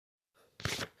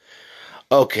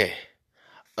Okay.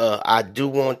 I do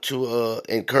want to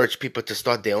encourage people to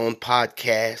start their own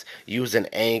podcast using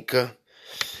Anchor,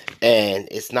 and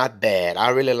it's not bad. I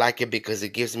really like it because it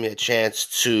gives me a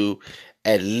chance to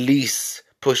at least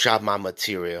push out my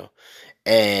material,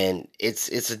 and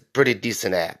it's a pretty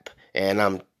decent app. And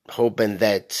I'm hoping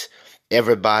that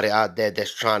everybody out there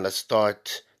that's trying to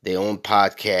start their own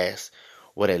podcast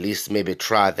would at least maybe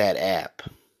try that app.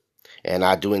 And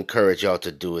I do encourage y'all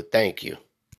to do it. Thank you.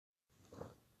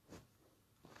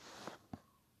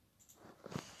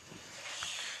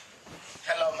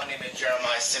 Hello, my name is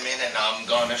Jeremiah Simeon, and I'm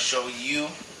gonna show you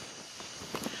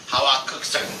how I cook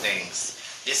certain things.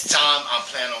 This time, I'm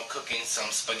planning on cooking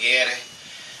some spaghetti.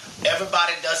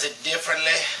 Everybody does it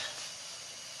differently.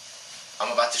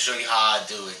 I'm about to show you how I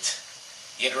do it.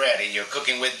 Get ready. You're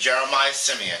cooking with Jeremiah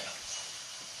Simeon.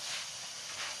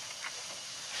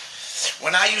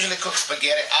 When I usually cook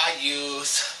spaghetti, I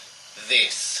use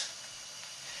this.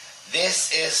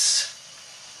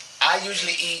 I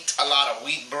usually eat a lot of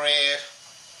wheat bread,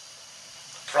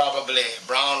 probably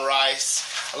brown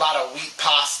rice, a lot of wheat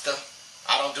pasta.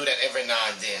 I don't do that every now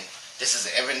and then. This is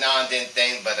an every now and then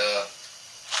thing, but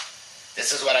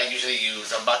this is what I usually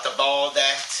use. I'm about to boil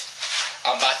that.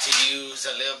 I'm about to use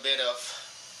a little bit of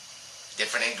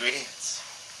different ingredients.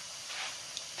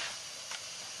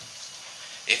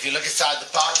 If you look inside the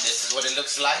pot, this is what it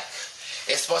looks like.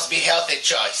 It's supposed to be a healthy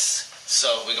choice.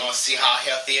 So we're going to see how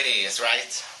healthy it is,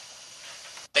 right?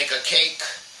 Make a cake.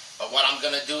 But what I'm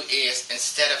going to do is,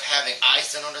 instead of having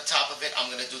icing on the top of it,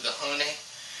 I'm going to do the honey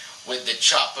with the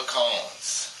chopped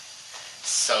pecans.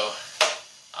 So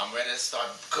I'm ready to start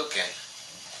cooking.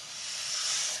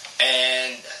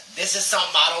 And this is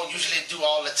something I don't usually do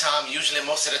all the time. Usually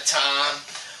most of the time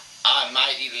I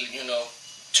might eat,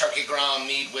 turkey ground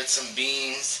meat with some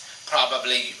beans,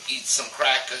 probably eat some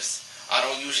crackers. I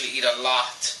don't usually eat a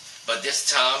lot, but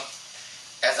this time,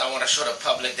 as I want to show the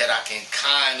public that I can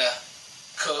kind of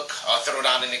cook or throw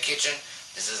down in the kitchen,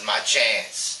 this is my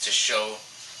chance to show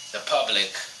the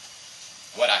public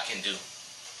what I can do.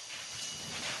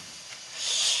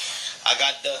 I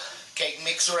got the cake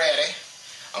mix ready.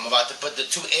 I'm about to put the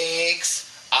 2 eggs,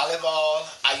 olive oil.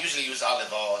 I usually use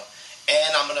olive oil.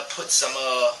 And I'm going to put some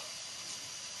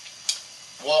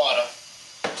water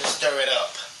to stir it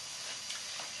up.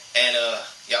 And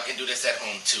y'all can do this at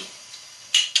home too.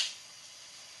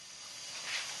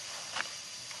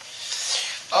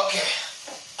 Okay,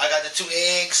 I got the 2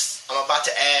 eggs I'm about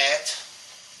to add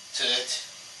to it.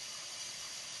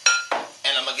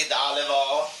 And I'm going to get the olive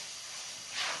oil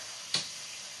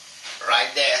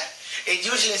right there. It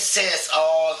usually says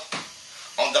all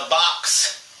on the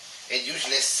box. It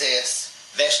usually says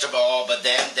vegetable oil, but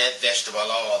then that vegetable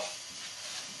oil,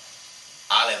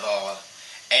 olive oil.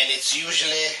 And it's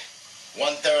usually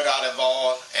 1/3 olive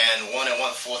oil and 1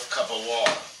 1/4 cup of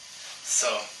water. So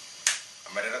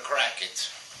I'm ready to crack it.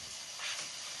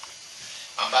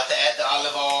 I'm about to add the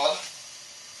olive oil.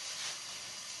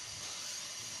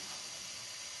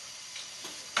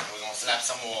 And we're going to slap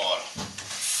some water.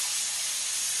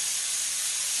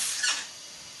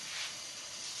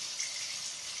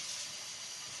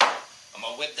 I'm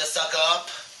going to whip the sucker up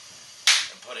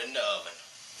and put it in the oven.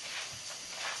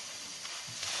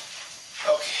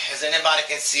 Okay, as anybody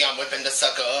can see, I'm whipping the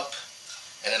sucker up.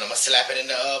 And then I'm going to slap it in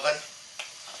the oven.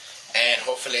 And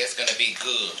hopefully it's going to be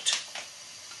good.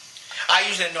 I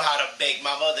usually know how to bake.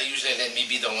 My mother usually let me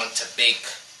be the one to bake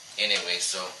anyway.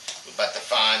 So we're about to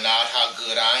find out how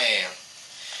good I am.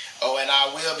 Oh, and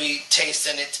I will be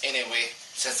tasting it anyway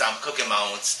since I'm cooking my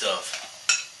own stuff.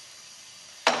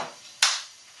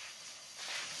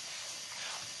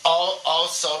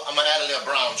 Also, I'm going to add a little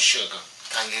brown sugar.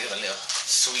 Kind of give it a little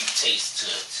sweet taste to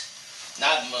it.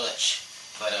 Not much,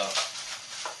 but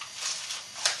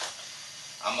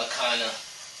I'm going to kind of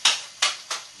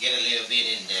get a little bit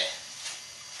in there.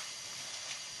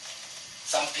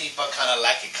 Some people kind of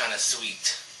like it kind of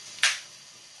sweet.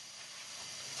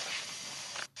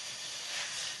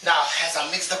 Now, as I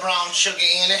mix the brown sugar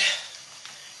in it,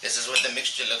 this is what the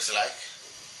mixture looks like.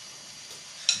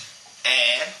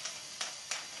 And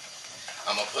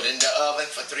I'm going to put it in the oven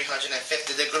for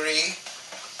 350 degrees.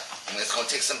 And it's going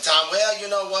to take some time. Well, you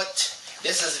know what?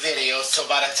 This is video, so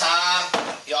by the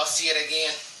time y'all see it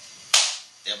again,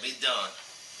 they'll be done.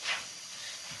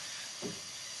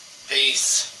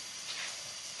 Peace.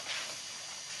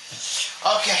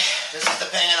 Okay, this is the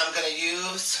pan I'm going to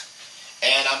use.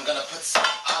 And I'm going to put some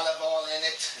olive oil in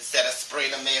it. Instead of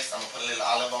spraying the mess, I'm going to put a little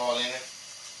olive oil in it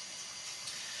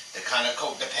to kind of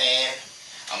coat the pan.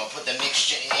 I'm going to put the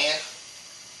mixture in.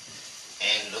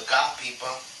 And look out,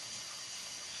 people.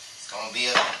 It's going to be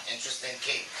an interesting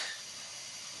cake.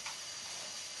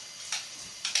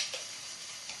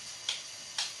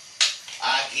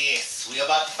 Yes, we're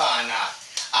about to find out.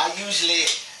 I usually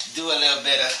do a little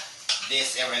bit of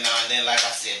this every now and then, like I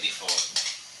said before.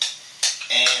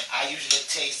 And I usually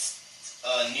taste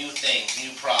new things,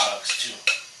 new products too.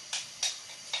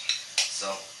 So,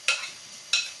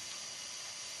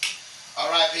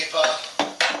 alright people,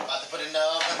 about to put it in the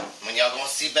oven. When y'all gonna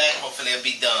see back, hopefully it'll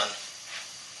be done.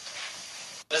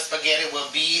 The spaghetti will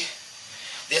be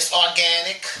this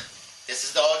organic. This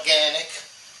is the organic.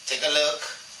 Take a look.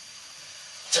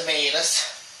 Tomatoes.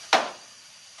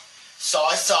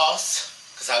 Soy sauce,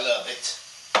 because I love it.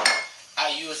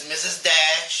 I use Mrs.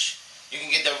 Dash. You can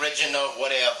get the original,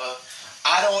 whatever.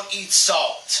 I don't eat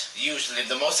salt, usually.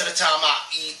 The most of the time I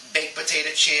eat baked potato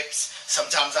chips.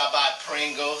 Sometimes I buy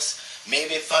Pringles.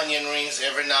 Maybe Funyun rings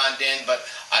every now and then, but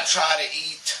I try to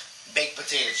eat baked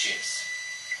potato chips.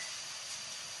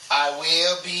 I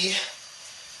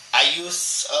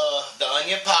use the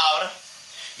onion powder.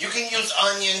 You can use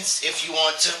onions if you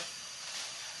want to.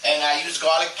 And I use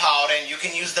garlic powder, and you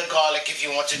can use the garlic if you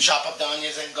want to chop up the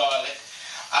onions and garlic.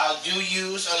 I do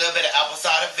use a little bit of apple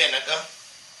cider vinegar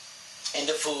in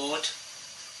the food.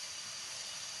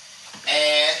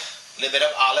 And a little bit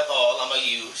of olive oil I'm going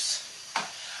to use.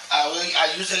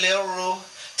 I use a little roux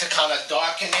to kind of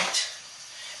darken it.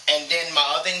 And then my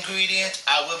other ingredient,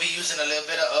 I will be using a little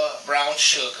bit of brown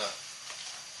sugar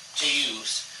to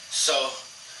use. So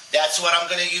that's what I'm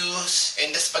going to use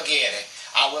in the spaghetti.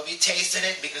 I will be tasting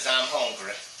it because I'm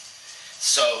hungry.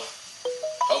 So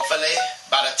hopefully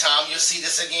by the time you see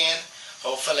this again,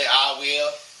 hopefully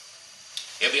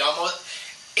it'll be almost,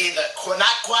 either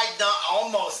not quite done,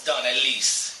 almost done at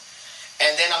least.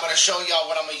 And then I'm going to show y'all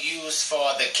what I'm going to use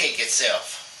for the cake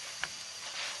itself.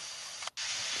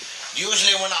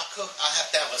 Usually when I cook, I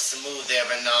have to have a smoothie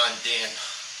every now and then.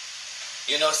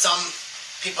 You know, some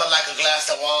people like a glass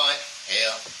of wine.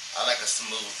 Hell, I like a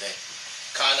smoothie.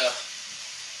 Kind of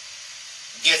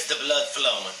gets the blood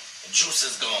flowing. The juice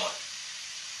is going.